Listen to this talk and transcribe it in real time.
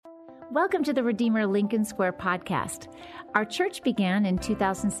Welcome to the Redeemer Lincoln Square podcast. Our church began in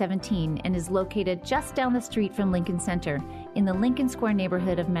 2017 and is located just down the street from Lincoln Center in the Lincoln Square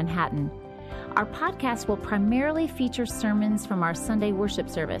neighborhood of Manhattan. Our podcast will primarily feature sermons from our Sunday worship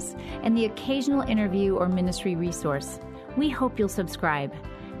service and the occasional interview or ministry resource. We hope you'll subscribe.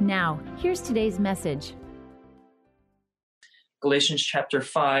 Now, here's today's message. Galatians chapter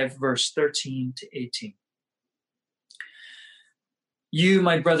 5, verse 13 to 18. You,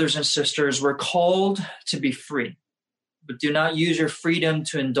 my brothers and sisters, were called to be free, but do not use your freedom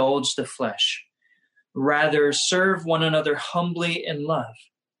to indulge the flesh. Rather, serve one another humbly in love.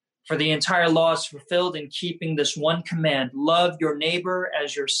 For the entire law is fulfilled in keeping this one command: love your neighbor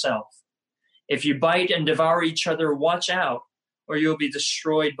as yourself. If you bite and devour each other, watch out, or you will be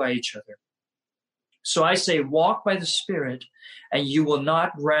destroyed by each other. So I say, walk by the Spirit, and you will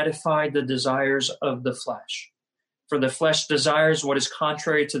not gratify the desires of the flesh. For the flesh desires what is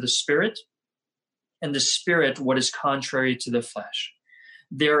contrary to the Spirit, and the Spirit what is contrary to the flesh.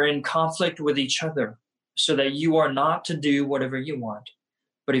 They are in conflict with each other, so that you are not to do whatever you want.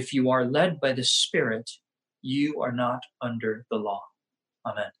 But if you are led by the Spirit, you are not under the law.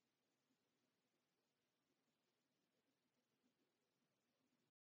 Amen.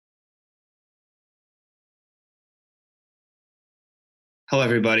 Hello,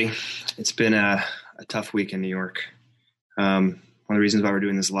 everybody. It's been a tough week in New York. One of the reasons why we're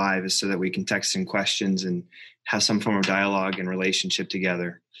doing this live is so that we can text in questions and have some form of dialogue and relationship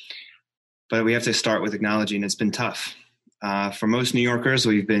together. But we have to start with acknowledging it's been tough. For most New Yorkers,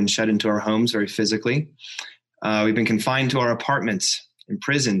 we've been shut into our homes very physically. We've been confined to our apartments,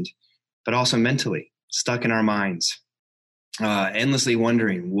 imprisoned, but also mentally, stuck in our minds, endlessly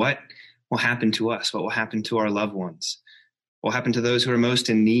wondering what will happen to us, what will happen to our loved ones, what will happen to those who are most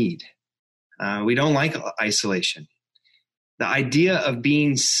in need. We don't like isolation. The idea of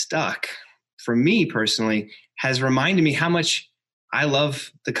being stuck, for me personally, has reminded me how much I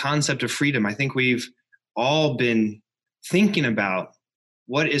love the concept of freedom. I think we've all been thinking about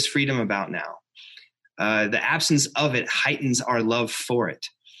what is freedom about now. The absence of it heightens our love for it.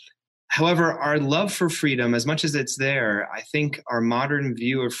 However, our love for freedom, as much as it's there, I think our modern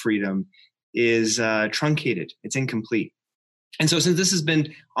view of freedom is truncated. It's incomplete. And so since this has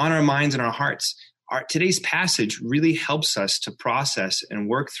been on our minds and our hearts, today's passage really helps us to process and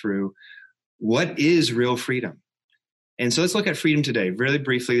work through what is real freedom. And so let's look at freedom today. Really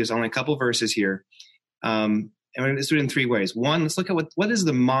briefly, there's only a couple verses here. And we're going to do it in three ways. One, let's look at what does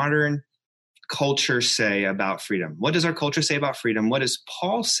the modern culture say about freedom? What does our culture say about freedom? What does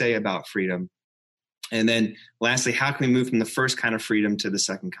Paul say about freedom? And then lastly, how can we move from the first kind of freedom to the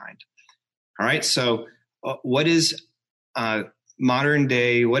second kind? All right, so what is modern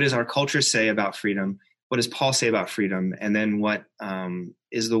day, what does our culture say about freedom? What does Paul say about freedom? And then what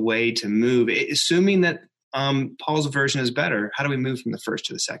is the way to move? Assuming that Paul's version is better, how do we move from the first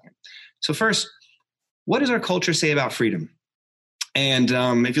to the second? So first, what does our culture say about freedom? And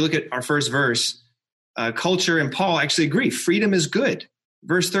if you look at our first verse, culture and Paul actually agree. Freedom is good.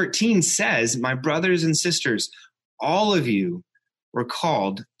 Verse 13 says, my brothers and sisters, all of you were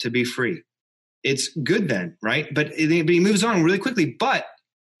called to be free. It's good then, right? But he moves on really quickly. But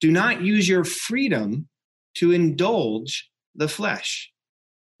do not use your freedom to indulge the flesh.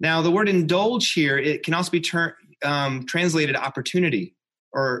 Now, the word indulge here, it can also be translated opportunity,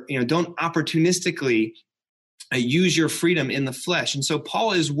 or don't opportunistically use your freedom in the flesh. And so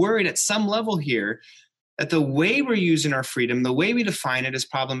Paul is worried at some level here that the way we're using our freedom, the way we define it, is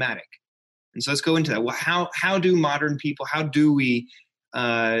problematic. And so let's go into that. Well, how do modern people, how do we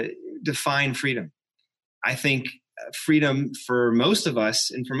define freedom? I think freedom for most of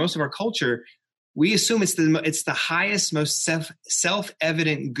us and for most of our culture, we assume it's the highest, most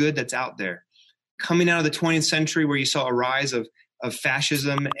self-evident good that's out there. Coming out of the 20th century, where you saw a rise of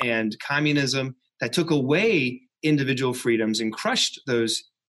fascism and communism that took away individual freedoms and crushed those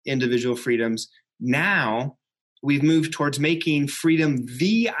individual freedoms, now we've moved towards making freedom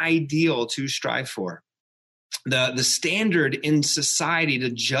the ideal to strive for. The standard in society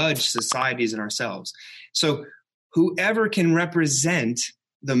to judge societies and ourselves. So whoever can represent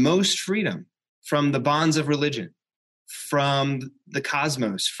the most freedom from the bonds of religion, from the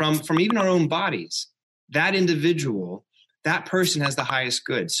cosmos, from even our own bodies, that individual, that person has the highest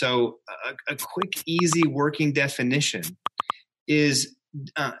good. So a quick, easy working definition is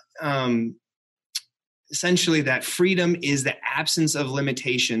essentially that freedom is the absence of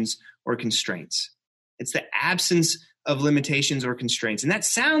limitations or constraints. It's the absence of limitations or constraints. And that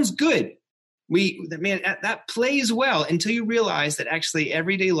sounds good. That plays well until you realize that actually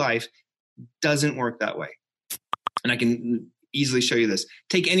everyday life doesn't work that way. And I can easily show you this.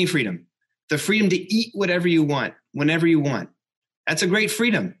 Take any freedom. The freedom to eat whatever you want, whenever you want. That's a great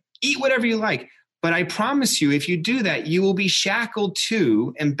freedom. Eat whatever you like. But I promise you, if you do that, you will be shackled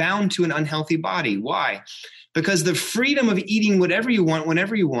to and bound to an unhealthy body. Why? Because the freedom of eating whatever you want,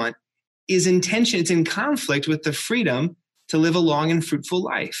 whenever you want, is in tension. It's in conflict with the freedom to live a long and fruitful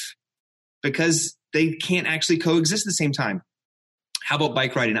life, because they can't actually coexist at the same time. How about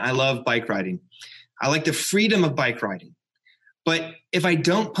bike riding? I love bike riding. I like the freedom of bike riding. But if I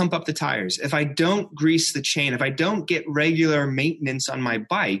don't pump up the tires, if I don't grease the chain, if I don't get regular maintenance on my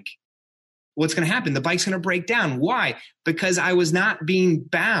bike, what's going to happen? The bike's going to break down. Why? Because I was not being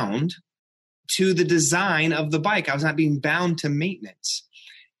bound to the design of the bike. I was not being bound to maintenance.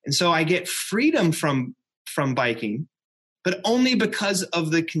 And so I get freedom from biking, but only because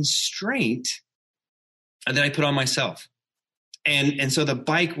of the constraint that I put on myself. And so the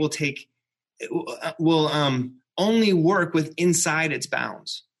bike will only work with inside its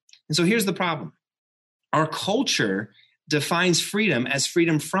bounds. And so here's the problem. Our culture defines freedom as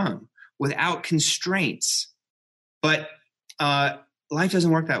freedom from, without constraints. But life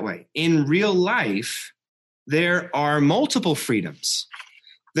doesn't work that way. In real life, there are multiple freedoms.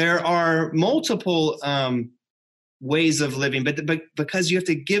 There are multiple ways of living, but because you have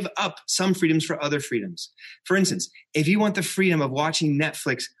to give up some freedoms for other freedoms. For instance, if you want the freedom of watching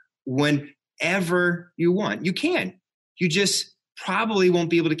Netflix whenever you want, you can. You just probably won't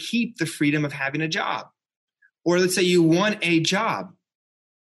be able to keep the freedom of having a job. Or let's say you want a job.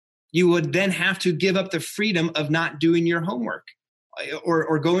 You would then have to give up the freedom of not doing your homework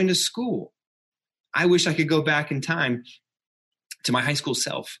or going to school. I wish I could go back in time to my high school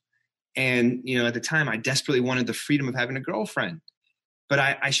self. And, at the time I desperately wanted the freedom of having a girlfriend. But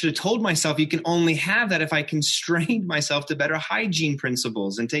I should have told myself you can only have that if I constrained myself to better hygiene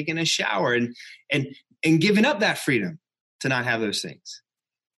principles and taking a shower and giving up that freedom to not have those things.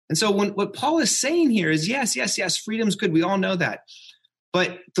 And so what Paul is saying here is yes, freedom's good. We all know that.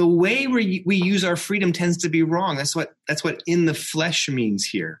 But the way we use our freedom tends to be wrong. That's what in the flesh means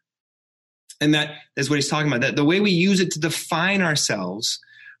here. And that is what he's talking about. That the way we use it to define ourselves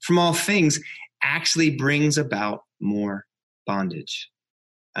from all things actually brings about more bondage.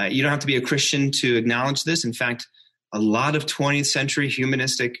 You don't have to be a Christian to acknowledge this. In fact, a lot of 20th century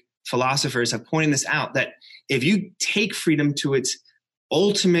humanistic philosophers have pointed this out, that if you take freedom to its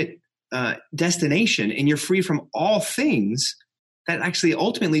ultimate destination and you're free from all things, that actually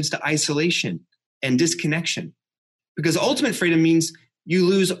ultimately leads to isolation and disconnection. Because ultimate freedom means you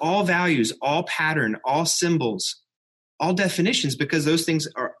lose all values, all pattern, all symbols, all definitions, because those things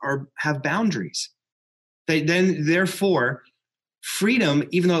have boundaries. Therefore, freedom,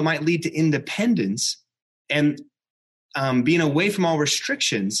 even though it might lead to independence and being away from all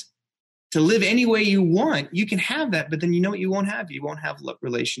restrictions, to live any way you want, you can have that, but then you know what you won't have? You won't have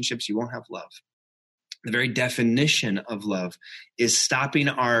relationships, you won't have love. The very definition of love is stopping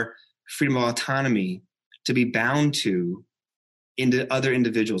our freedom of autonomy to be bound to into other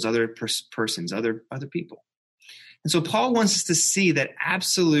individuals, other persons, other people. And so Paul wants us to see that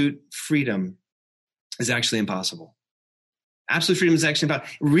absolute freedom is actually impossible. Absolute freedom is actually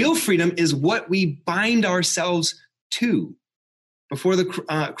impossible. Real freedom is what we bind ourselves to. Before the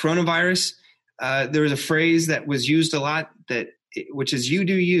coronavirus, there was a phrase that was used a lot, which is "you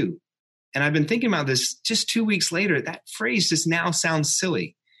do you." And I've been thinking about this just 2 weeks later. That phrase just now sounds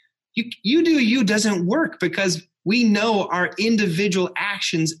silly. You do you doesn't work, because we know our individual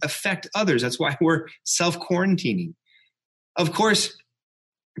actions affect others. That's why we're self-quarantining. Of course,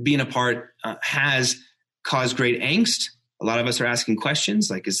 being apart has caused great angst. A lot of us are asking questions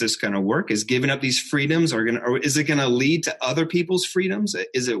like, is this going to work? Is giving up these freedoms or is it going to lead to other people's freedoms?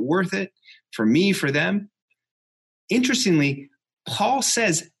 Is it worth it for me, for them? Interestingly, Paul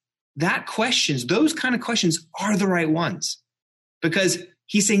says those kind of questions are the right ones, because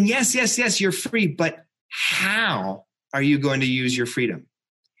he's saying, yes, you're free, but how are you going to use your freedom?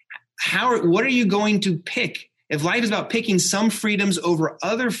 What are you going to pick? If life is about picking some freedoms over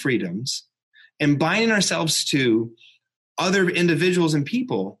other freedoms and binding ourselves to other individuals and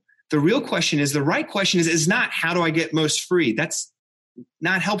people, the right question is not how do I get most free? That's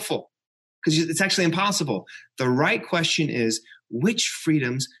not helpful, because it's actually impossible. The right question is, which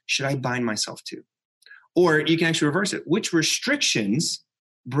freedoms should I bind myself to? Or you can actually reverse it. Which restrictions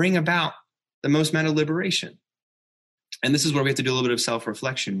bring about the most amount of liberation? And this is where we have to do a little bit of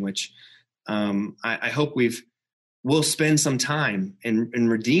self-reflection, which I hope we'll spend some time and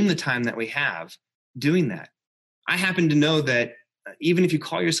redeem the time that we have doing that. I happen to know that even if you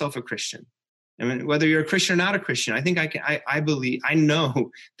call yourself a Christian, I mean, whether you're a Christian or not a Christian, I think I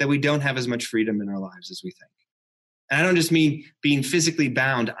know that we don't have as much freedom in our lives as we think. And I don't just mean being physically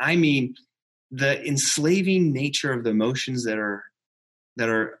bound. I mean the enslaving nature of the emotions that are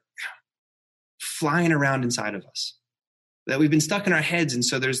flying around inside of us, that we've been stuck in our heads. And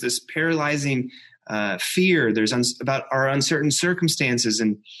so there's this paralyzing fear. There's about our uncertain circumstances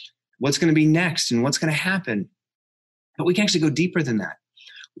and what's going to be next and what's going to happen. But we can actually go deeper than that.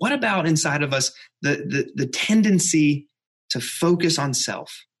 What about inside of us the tendency to focus on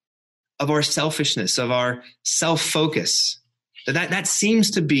self, of our selfishness, of our self-focus? That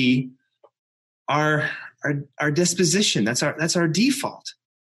seems to be our disposition. That's our default.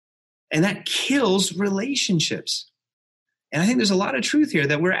 And that kills relationships. And I think there's a lot of truth here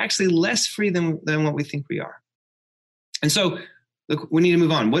that we're actually less free than what we think we are. And so, look, we need to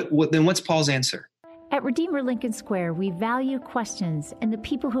move on. Then what's Paul's answer? At Redeemer Lincoln Square, we value questions and the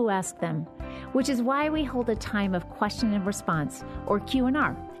people who ask them, which is why we hold a time of question and response, or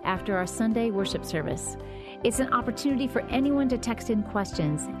Q&R, after our Sunday worship service. It's an opportunity for anyone to text in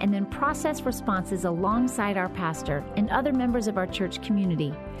questions and then process responses alongside our pastor and other members of our church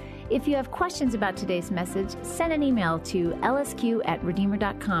community. If you have questions about today's message, send an email to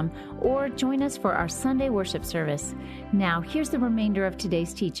lsq@redeemer.com or join us for our Sunday worship service. Now, here's the remainder of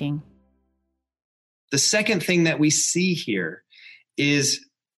today's teaching. The second thing that we see here is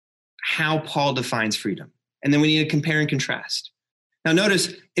how Paul defines freedom. And then we need to compare and contrast. Now,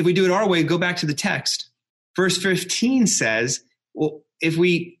 notice, if we do it our way, go back to the text. Verse 15 says, well, if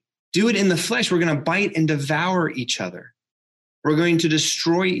we do it in the flesh, we're going to bite and devour each other. We're going to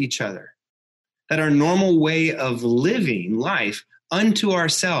destroy each other. That our normal way of living life unto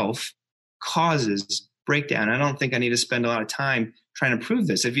ourselves causes breakdown. I don't think I need to spend a lot of time trying to prove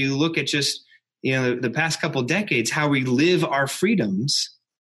this. If you look at just the past couple decades, how we live our freedoms,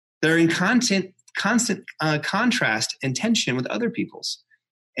 they're in constant contrast and tension with other people's,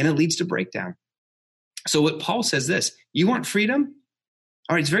 and it leads to breakdown. So what Paul says this, you want freedom?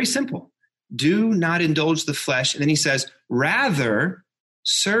 All right, it's very simple. Do not indulge the flesh. And then he says, rather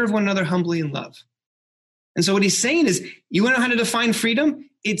serve one another humbly in love. And so what he's saying is, you want to know how to define freedom?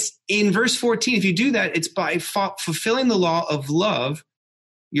 It's in verse 14. If you do that, it's by fulfilling the law of love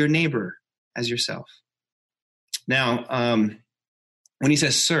your neighbor as yourself. Now, when he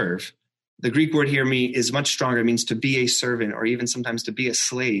says serve, the Greek word here is much stronger. It means to be a servant or even sometimes to be a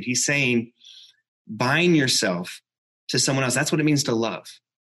slave. He's saying bind yourself to someone else. That's what it means to love.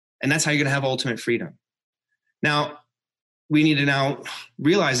 And that's how you're going to have ultimate freedom. Now, we need to now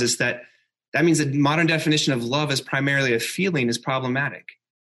realize this, that means the modern definition of love as primarily a feeling is problematic.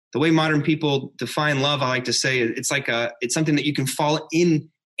 The way modern people define love, I like to say, it's something that you can fall in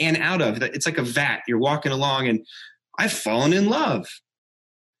and out of. It's like a vat. You're walking along and I've fallen in love.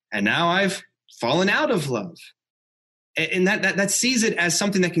 And now I've fallen out of love. And that sees it as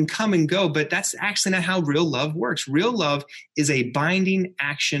something that can come and go, but that's actually not how real love works. Real love is a binding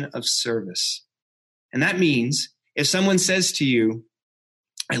action of service. And that means if someone says to you,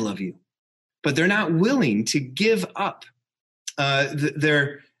 I love you, but they're not willing to give up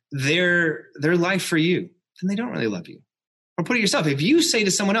their life for you, then they don't really love you. Or put it yourself, if you say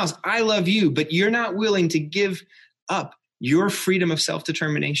to someone else, I love you, but you're not willing to give up your freedom of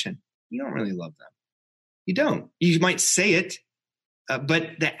self-determination, you don't really love them. You don't. You might say it,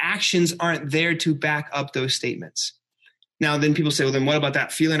 but the actions aren't there to back up those statements. Now, then people say, well, then what about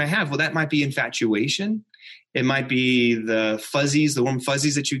that feeling I have? Well, that might be infatuation. It might be the warm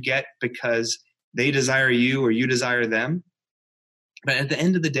fuzzies that you get because they desire you or you desire them. But at the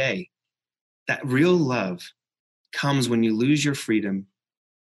end of the day, that real love comes when you lose your freedom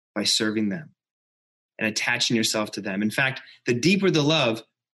by serving them and attaching yourself to them. In fact, the deeper the love,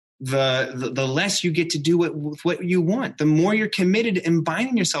 the less you get to do what you want, the more you're committed in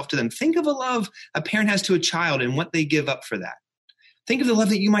binding yourself to them. Think of a love a parent has to a child and what they give up for that. Think of the love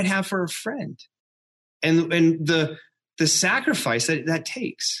that you might have for a friend and the sacrifice that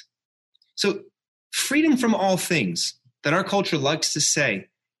takes. So freedom from all things that our culture likes to say,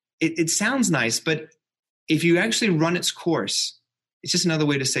 it sounds nice, but if you actually run its course, it's just another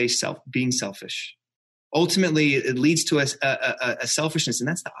way to say being selfish. Ultimately, it leads to a selfishness, and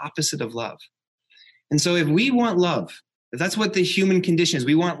that's the opposite of love. And so if we want love, if that's what the human condition is,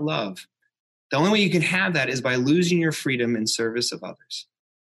 we want love, the only way you can have that is by losing your freedom in service of others.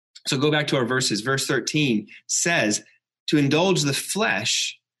 So go back to our verses. Verse 13 says, to indulge the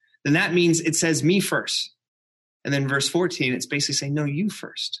flesh, then that means it says me first. And then verse 14, it's basically saying, no, you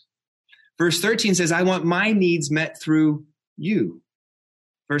first. Verse 13 says, I want my needs met through you.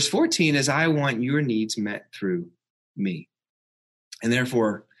 Verse 14 is, I want your needs met through me. And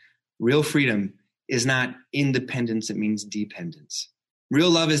therefore, real freedom is not independence, it means dependence. Real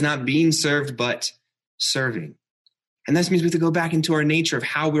love is not being served, but serving. And this means we have to go back into our nature of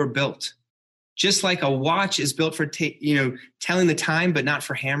how we're built. Just like a watch is built for telling the time, but not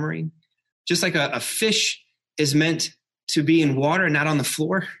for hammering. Just like a fish is meant to be in water and not on the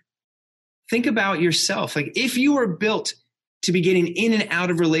floor. Think about yourself. Like if you were built to be getting in and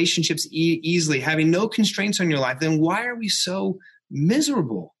out of relationships easily, having no constraints on your life, then why are we so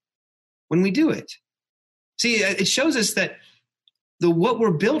miserable when we do it? See, it shows us that what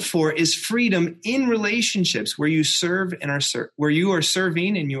we're built for is freedom in relationships where you serve and where you are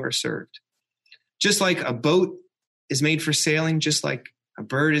serving and you are served. Just like a boat is made for sailing, just like a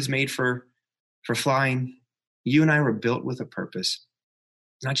bird is made for flying, you and I were built with a purpose,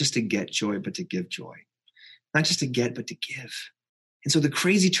 not just to get joy, but to give joy. Not just to get, but to give. And so the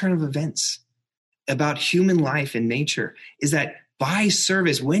crazy turn of events about human life and nature is that by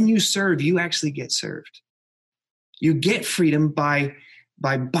service, when you serve, you actually get served. You get freedom by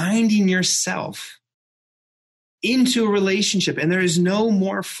binding yourself into a relationship. And there is no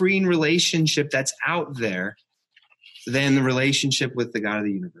more freeing relationship that's out there than the relationship with the God of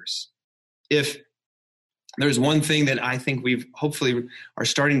the universe. If there's one thing that I think we've hopefully are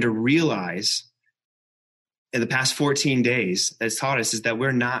starting to realize in the past 14 days that's taught us is that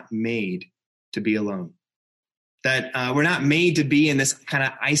we're not made to be alone. That we're not made to be in this kind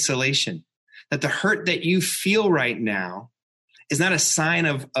of isolation. That the hurt that you feel right now is not a sign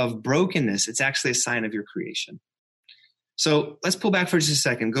of brokenness. It's actually a sign of your creation. So let's pull back for just a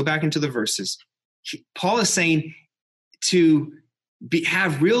second. Go back into the verses. Paul is saying to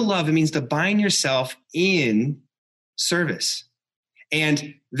have real love, it means to bind yourself in service.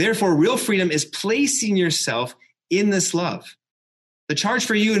 And therefore, real freedom is placing yourself in this love. The charge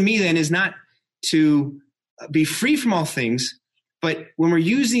for you and me then is not to be free from all things, but when we're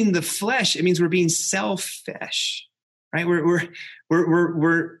using the flesh, it means we're being selfish, right? We're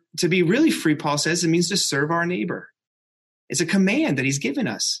to be really free, Paul says, it means to serve our neighbor. It's a command that he's given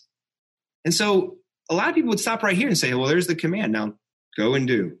us. And so a lot of people would stop right here and say, well, there's the command. Now go and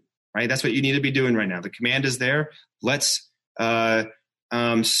do, right? That's what you need to be doing right now. The command is there. Let's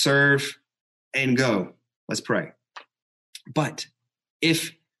serve and go. Let's pray. But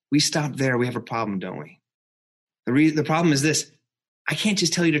if we stop there, we have a problem, don't we? The problem is this. I can't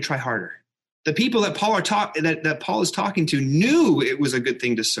just tell you to try harder. The people that Paul is talking to knew it was a good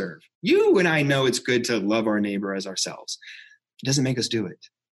thing to serve. You and I know it's good to love our neighbor as ourselves. It doesn't make us do it.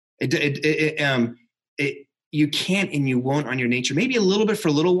 You can't and you won't on your nature. Maybe a little bit for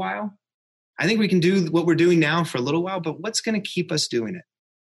a little while. I think we can do what we're doing now for a little while, but what's going to keep us doing it?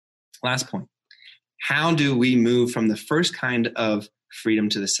 Last point. How do we move from the first kind of freedom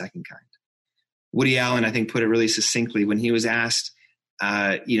to the second kind? Woody Allen, I think, put it really succinctly when he was asked,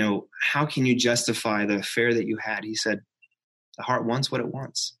 how can you justify the affair that you had? He said, the heart wants what it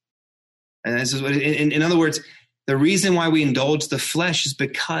wants. And this is what, in other words, the reason why we indulge the flesh is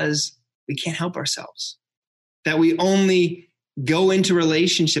because we can't help ourselves. That we only go into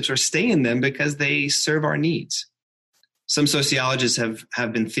relationships or stay in them because they serve our needs. Some sociologists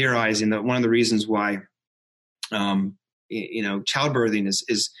have been theorizing that one of the reasons why, childbirthing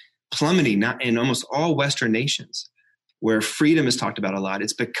is plummeting not in almost all Western nations where freedom is talked about a lot.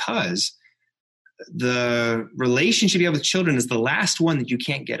 It's because the relationship you have with children is the last one that you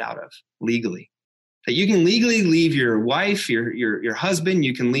can't get out of legally. That you can legally leave your wife, your husband,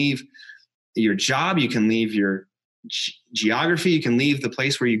 you can leave your job, you can leave your geography, you can leave the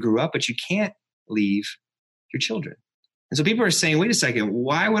place where you grew up, but you can't leave your children. And so people are saying, wait a second,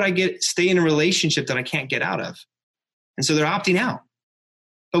 why would I stay in a relationship that I can't get out of? And so they're opting out.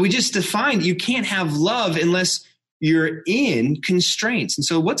 But we just defined you can't have love unless you're in constraints. And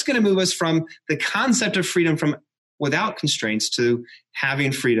so what's going to move us from the concept of freedom from without constraints to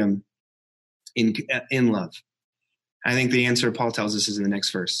having freedom in love? I think the answer Paul tells us is in the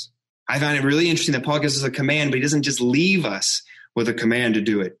next verse. I find it really interesting that Paul gives us a command, but he doesn't just leave us with a command to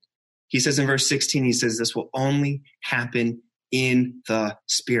do it. He says in verse 16, he says, this will only happen in the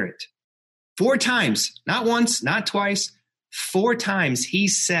Spirit. 4 times, not once, not twice, 4 times he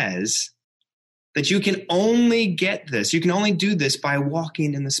says that you can only get this. You can only do this by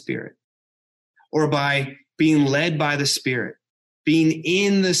walking in the Spirit or by being led by the Spirit. Being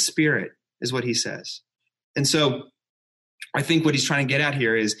in the Spirit is what he says. And so I think what he's trying to get at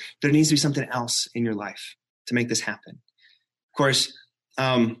here is there needs to be something else in your life to make this happen. Of course,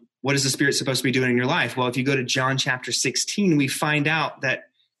 what is the Spirit supposed to be doing in your life? Well, if you go to John chapter 16, we find out that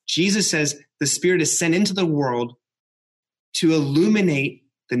Jesus says the Spirit is sent into the world to illuminate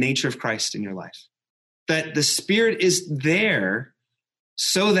the nature of Christ in your life. That the Spirit is there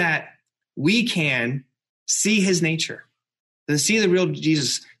so that we can see his nature. to see the real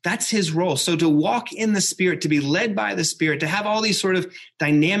Jesus, that's his role. So to walk in the Spirit, to be led by the Spirit, to have all these sort of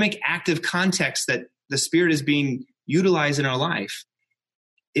dynamic, active contexts that the Spirit is being utilized in our life,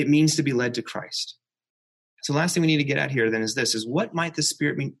 it means to be led to Christ. So the last thing we need to get at here then is this, is what might the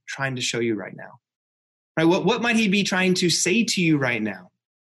Spirit be trying to show you right now? Right? What might he be trying to say to you right now?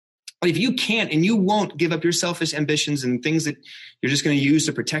 If you can't and you won't give up your selfish ambitions and things that you're just going to use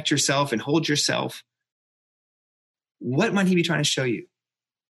to protect yourself and hold yourself, what might he be trying to show you?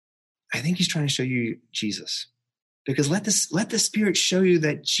 I think he's trying to show you Jesus. Because let the Spirit show you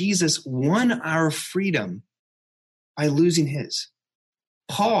that Jesus won our freedom by losing his.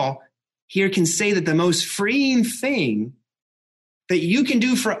 Paul here can say that the most freeing thing that you can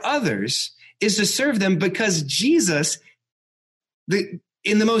do for others is to serve them, because Jesus,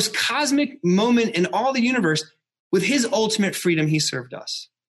 in the most cosmic moment in all the universe, with his ultimate freedom, he served us.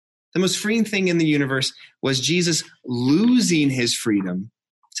 The most freeing thing in the universe was Jesus losing his freedom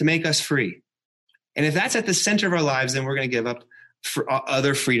to make us free. And if that's at the center of our lives, then we're going to give up for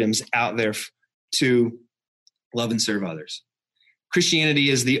other freedoms out there to love and serve others. Christianity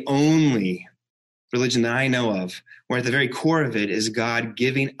is the only religion that I know of where at the very core of it is God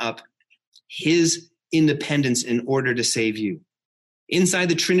giving up his independence in order to save you. Inside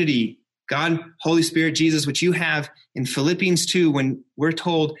the Trinity, God, Holy Spirit, Jesus, which you have in Philippians 2, when we're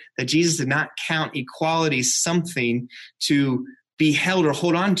told that Jesus did not count equality something to be held or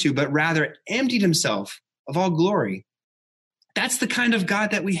hold on to, but rather emptied himself of all glory. That's the kind of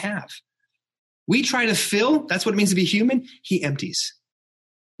God that we have. We try to fill, that's what it means to be human. He empties.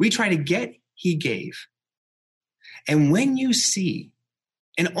 We try to get, he gave. And when you see,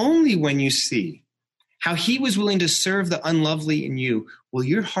 and only when you see, how he was willing to serve the unlovely in you, will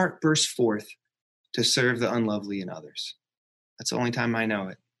your heart burst forth to serve the unlovely in others. That's the only time I know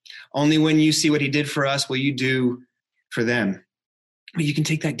it. Only when you see what he did for us will you do for them. But you can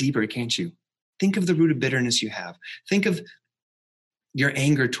take that deeper, can't you? Think of the root of bitterness you have. Think of your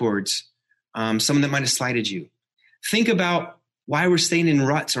anger towards someone that might have slighted you. Think about why we're staying in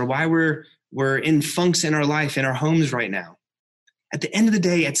ruts or why we're in funks in our life, in our homes right now. At the end of the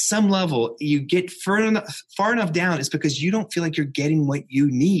day, at some level, you get far enough down, it's because you don't feel like you're getting what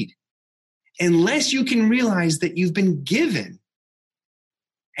you need. Unless you can realize that you've been given.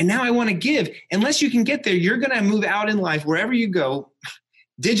 And now I want to give. Unless you can get there, you're going to move out in life, wherever you go,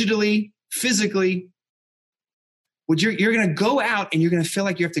 digitally, physically. You're going to go out and you're going to feel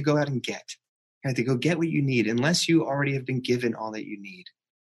like you have to go out and get. You have to go get what you need, unless you already have been given all that you need.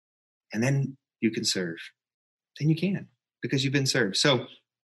 And then you can serve. Then you can, because you've been served. So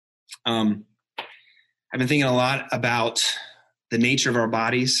I've been thinking a lot about the nature of our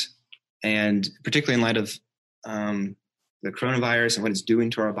bodies, and particularly in light of the coronavirus and what it's doing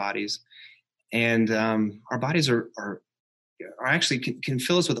to our bodies. And our bodies are actually can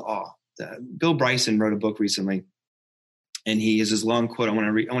fill us with awe. Bill Bryson wrote a book recently, and he has this long quote. I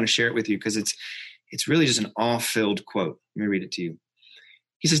want to share it with you because it's really just an awe-filled quote. Let me read it to you.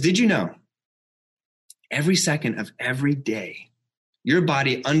 He says, "Did you know every second of every day, your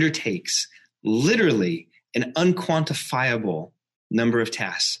body undertakes literally an unquantifiable number of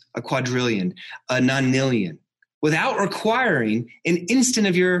tasks, a quadrillion, a nonillion, without requiring an instant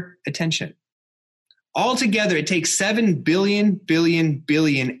of your attention? Altogether, it takes 7 billion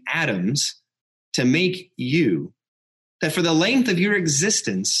atoms to make you, that for the length of your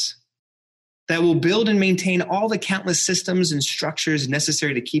existence, that will build and maintain all the countless systems and structures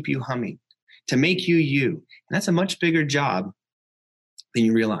necessary to keep you humming, to make you you." And that's a much bigger job than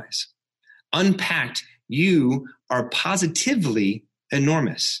you realize. Unpacked, you are positively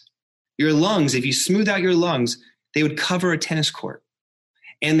enormous. Your lungs, if you smooth out your lungs, they would cover a tennis court.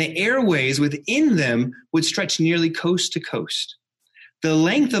 And the airways within them would stretch nearly coast to coast. The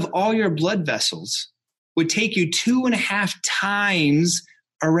length of all your blood vessels would take you 2.5 times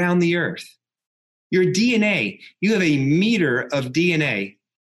around the earth. Your DNA, you have a meter of DNA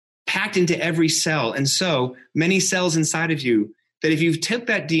packed into every cell. And so many cells inside of you that if you took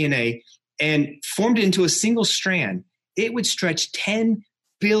that DNA and formed it into a single strand, it would stretch 10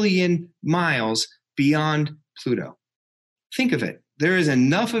 billion miles beyond Pluto. Think of it. There is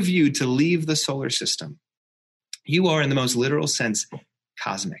enough of you to leave the solar system. You are, in the most literal sense,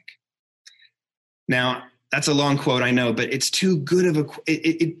 cosmic. Now, that's a long quote, I know, but it's too good of a quote.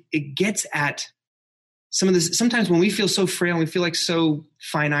 It gets at some of this. Sometimes when we feel so frail and we feel like so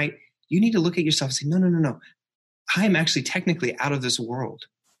finite, you need to look at yourself and say, no. I am actually technically out of this world.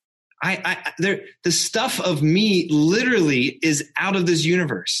 The stuff of me literally is out of this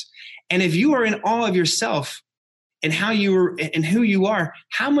universe. And if you are in awe of yourself and how you are and who you are,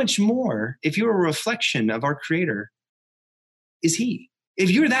 how much more if you're a reflection of our Creator is he. If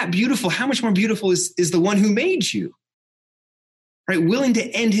you're that beautiful, how much more beautiful is the one who made you? Right? Willing to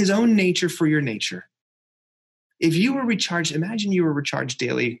end his own nature for your nature. If you were recharged, imagine you were recharged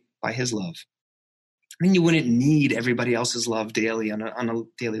daily by his love. Then you wouldn't need everybody else's love daily on a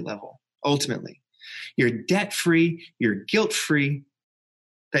daily level. Ultimately, you're debt-free, you're guilt-free.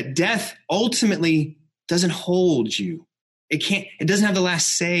 That death ultimately doesn't hold you. It doesn't have the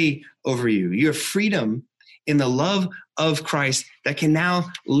last say over you. You have freedom in the love of Christ that can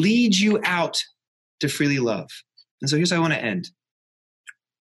now lead you out to freely love. And so here's how I want to end.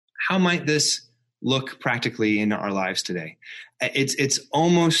 How might this look practically in our lives today? It's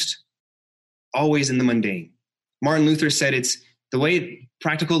almost always in the mundane. Martin Luther said it's the way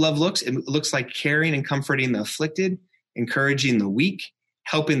practical love looks. It looks like caring and comforting the afflicted, encouraging the weak,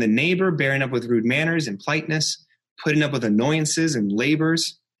 helping the neighbor, bearing up with rude manners and politeness, putting up with annoyances and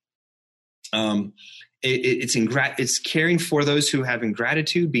labors. It's caring for those who have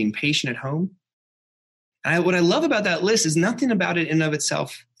ingratitude, being patient at home. And what I love about that list is nothing about it in and of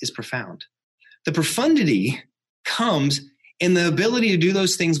itself is profound. The profundity comes in the ability to do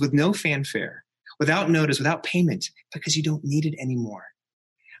those things with no fanfare, without notice, without payment, because you don't need it anymore.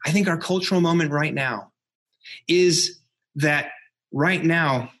 I think our cultural moment right now is that right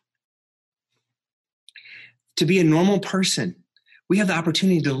now, to be a normal person, we have the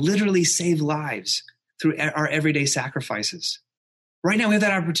opportunity to literally save lives through our everyday sacrifices. Right now, we have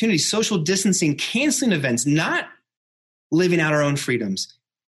that opportunity, social distancing, canceling events, not living out our own freedoms.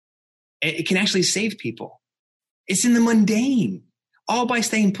 It can actually save people. It's in the mundane, all by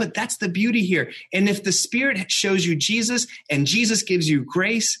staying put. That's the beauty here. And if the Spirit shows you Jesus and Jesus gives you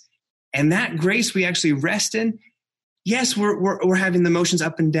grace, and that grace we actually rest in, yes, we're having the motions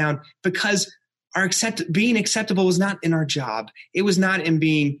up and down because being acceptable was not in our job. It was not in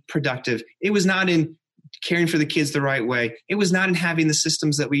being productive. It was not in caring for the kids the right way. It was not in having the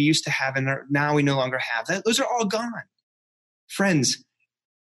systems that we used to have and now we no longer have. Those are all gone. Friends,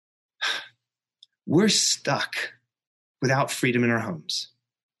 we're stuck without freedom in our homes.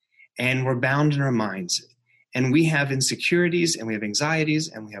 And we're bound in our minds. And we have insecurities and we have anxieties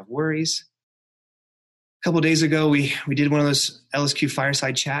and we have worries. A couple of days ago, we did one of those LSQ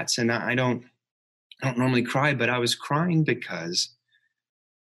fireside chats, and I don't normally cry, but I was crying because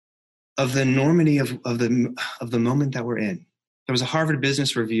of the enormity of the moment that we're in. There was a Harvard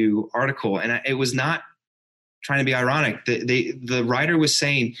Business Review article, and it was not trying to be ironic. The writer was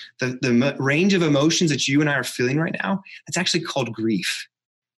saying the range of emotions that you and I are feeling right now, it's actually called grief.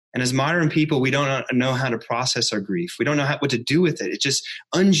 And as modern people, we don't know how to process our grief. We don't know what to do with it. It just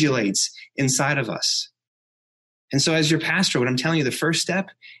undulates inside of us. And so as your pastor, what I'm telling you, the first step,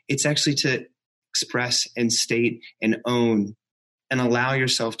 it's actually to express and state and own and allow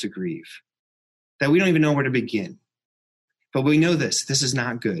yourself to grieve. That we don't even know where to begin. But we know this is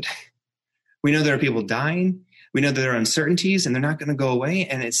not good. We know there are people dying. We know there are uncertainties and they're not going to go away.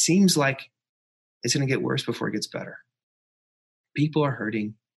 And it seems like it's going to get worse before it gets better. People are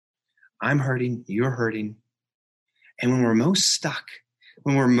hurting. I'm hurting. You're hurting. And when we're most stuck,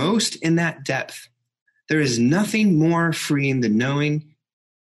 when we're most in that depth, there is nothing more freeing than knowing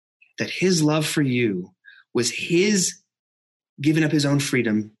that his love for you was his giving up his own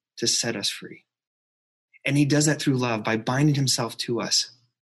freedom to set us free. And he does that through love by binding himself to us.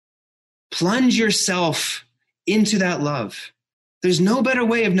 Plunge yourself into that love. There's no better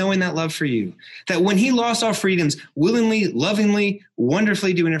way of knowing that love for you. That when he lost all freedoms, willingly, lovingly,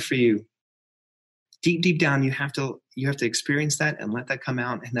 wonderfully doing it for you, deep down, you have to experience that and let that come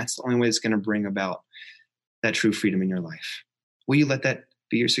out. And that's the only way it's going to bring about that true freedom in your life. Will you let that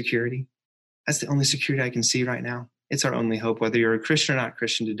be your security? That's the only security I can see right now. It's our only hope, whether you're a Christian or not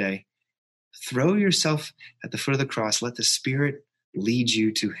Christian today. Throw yourself at the foot of the cross. Let the Spirit lead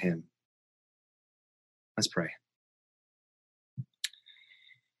you to him. Let's pray.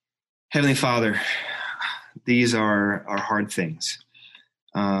 Heavenly Father, these are hard things.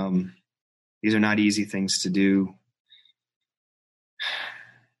 These are not easy things to do.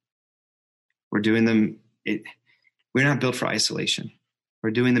 We're doing them. We're not built for isolation.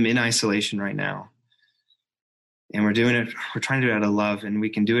 We're doing them in isolation right now. And we're trying to do it out of love, and we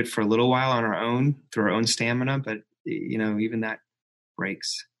can do it for a little while on our own, through our own stamina, but even that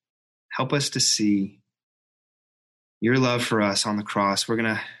breaks. Help us to see your love for us on the cross. We're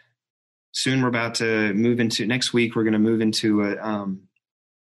about to move into, next week, we're going to move into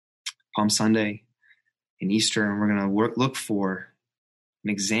Palm Sunday and Easter, and we're going to look for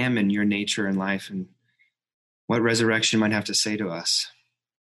and examine your nature and life and what resurrection might have to say to us.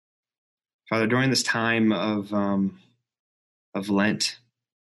 Father, during this time of Lent,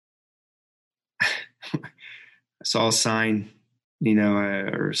 I saw a sign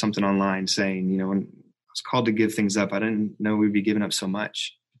or something online saying, when I was called to give things up, I didn't know we'd be giving up so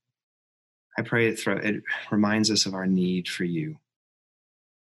much. I pray it reminds us of our need for you.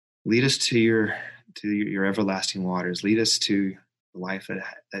 Lead us to your everlasting waters. Lead us to the life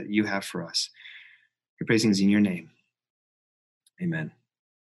that you have for us. We pray things in your name. Amen.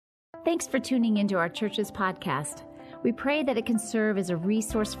 Thanks for tuning into our church's podcast. We pray that it can serve as a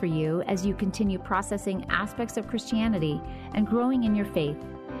resource for you as you continue processing aspects of Christianity and growing in your faith.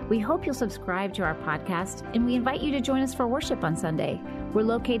 We hope you'll subscribe to our podcast, and we invite you to join us for worship on Sunday. We're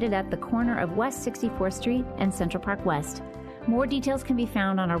located at the corner of West 64th Street and Central Park West. More details can be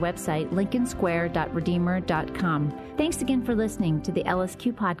found on our website, lincolnsquare.redeemer.com. Thanks again for listening to the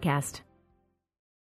LSQ podcast.